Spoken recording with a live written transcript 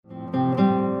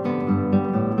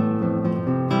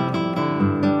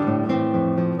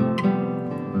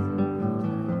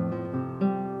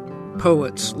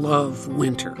Poets love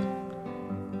winter.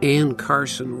 Anne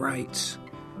Carson writes,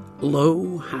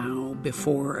 "Lo, how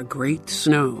before a great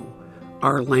snow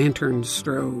our lanterns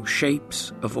throw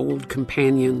shapes of old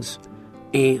companions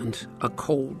and a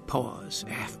cold pause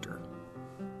after."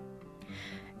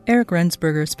 Eric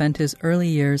Rensberger spent his early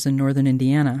years in northern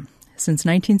Indiana. Since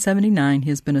 1979, he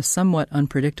has been a somewhat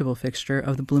unpredictable fixture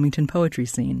of the Bloomington poetry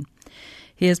scene.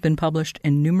 He has been published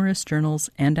in numerous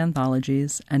journals and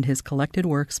anthologies, and his collected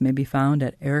works may be found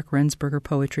at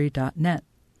ericrensbergerpoetry.net.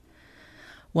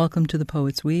 Welcome to The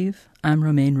Poet's Weave. I'm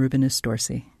Romaine Rubinis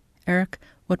Dorsey. Eric,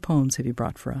 what poems have you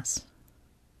brought for us?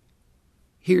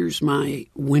 Here's my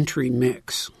wintry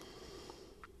mix.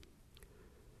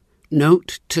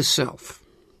 Note to self.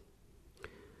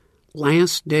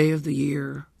 Last day of the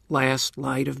year, last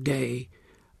light of day,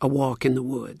 a walk in the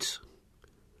woods.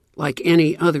 Like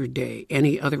any other day,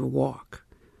 any other walk,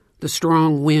 the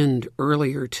strong wind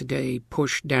earlier today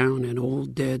pushed down an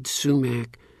old dead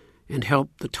sumac and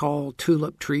helped the tall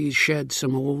tulip trees shed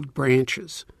some old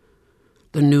branches,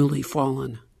 the newly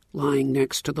fallen lying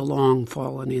next to the long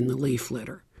fallen in the leaf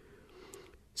litter.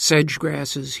 Sedge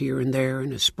grasses here and there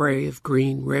and a spray of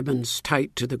green ribbons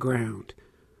tight to the ground.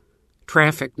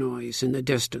 Traffic noise in the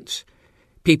distance,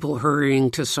 people hurrying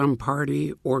to some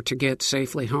party or to get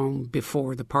safely home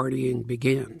before the partying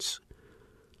begins.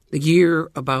 The year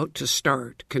about to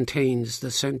start contains the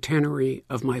centenary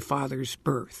of my father's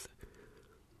birth.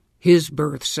 His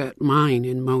birth set mine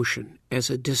in motion as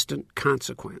a distant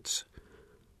consequence.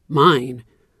 Mine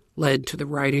led to the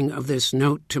writing of this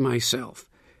note to myself,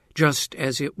 just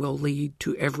as it will lead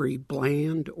to every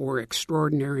bland or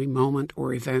extraordinary moment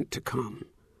or event to come,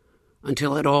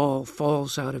 until it all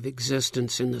falls out of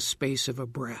existence in the space of a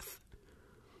breath.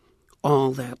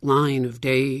 All that line of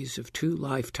days of 2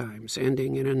 lifetimes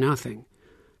ending in a nothing,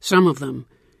 some of them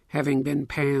having been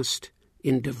passed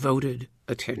in devoted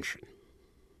attention.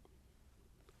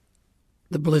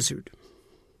 The blizzard.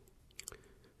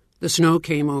 The snow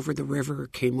came over the river,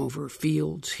 came over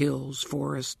fields, hills,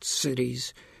 forests,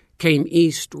 cities, came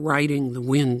east riding the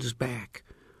winds back.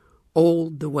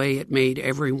 Old the way it made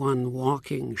everyone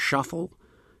walking shuffle,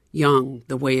 young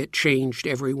the way it changed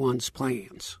everyone's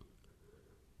plans.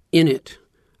 In it,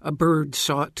 a bird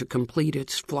sought to complete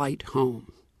its flight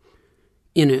home.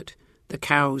 In it, the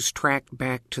cows tracked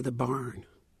back to the barn.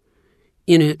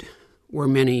 In it were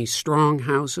many strong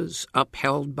houses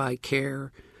upheld by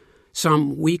care,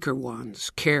 some weaker ones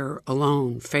care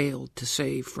alone failed to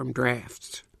save from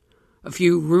drafts. A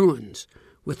few ruins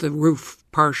with the roof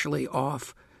partially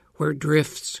off, where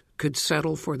drifts could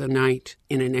settle for the night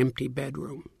in an empty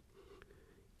bedroom.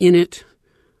 In it,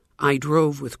 I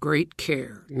drove with great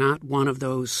care, not one of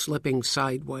those slipping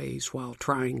sideways while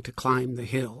trying to climb the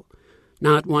hill,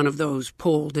 not one of those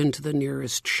pulled into the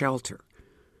nearest shelter.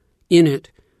 In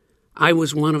it, I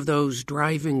was one of those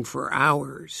driving for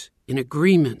hours in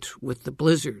agreement with the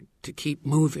blizzard to keep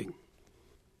moving.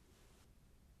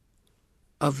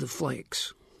 Of the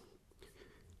flakes.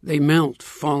 They melt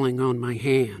falling on my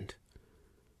hand.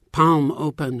 Palm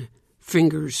open,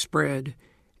 fingers spread,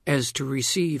 as to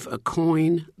receive a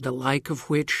coin the like of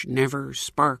which never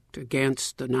sparked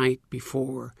against the night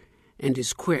before, and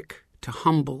is quick to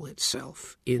humble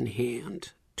itself in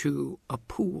hand to a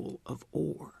pool of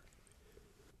ore.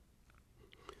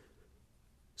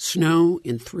 Snow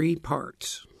in 3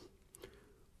 parts.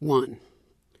 1.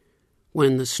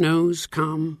 When the snows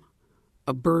come,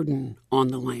 a burden on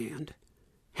the land,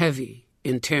 heavy,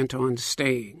 intent on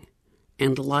staying,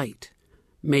 and light,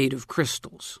 made of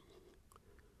crystals.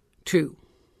 2.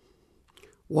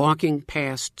 Walking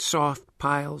past soft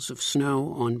piles of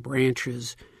snow on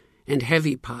branches and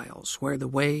heavy piles where the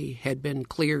way had been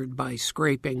cleared by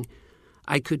scraping,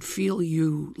 I could feel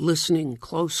you listening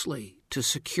closely to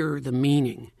secure the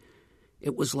meaning.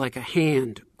 It was like a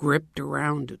hand gripped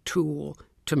around a tool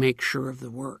to make sure of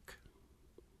the work.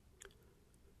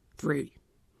 3.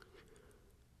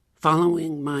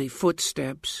 Following my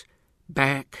footsteps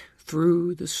back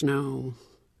through the snow,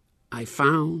 I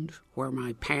found where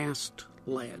my past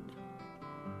led.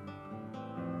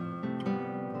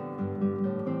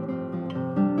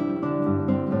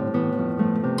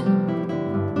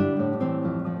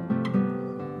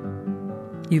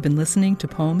 You've been listening to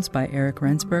poems by Eric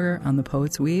Rensberger on The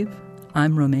Poet's Weave.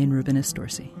 I'm Romaine Rubinis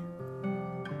Dorsey.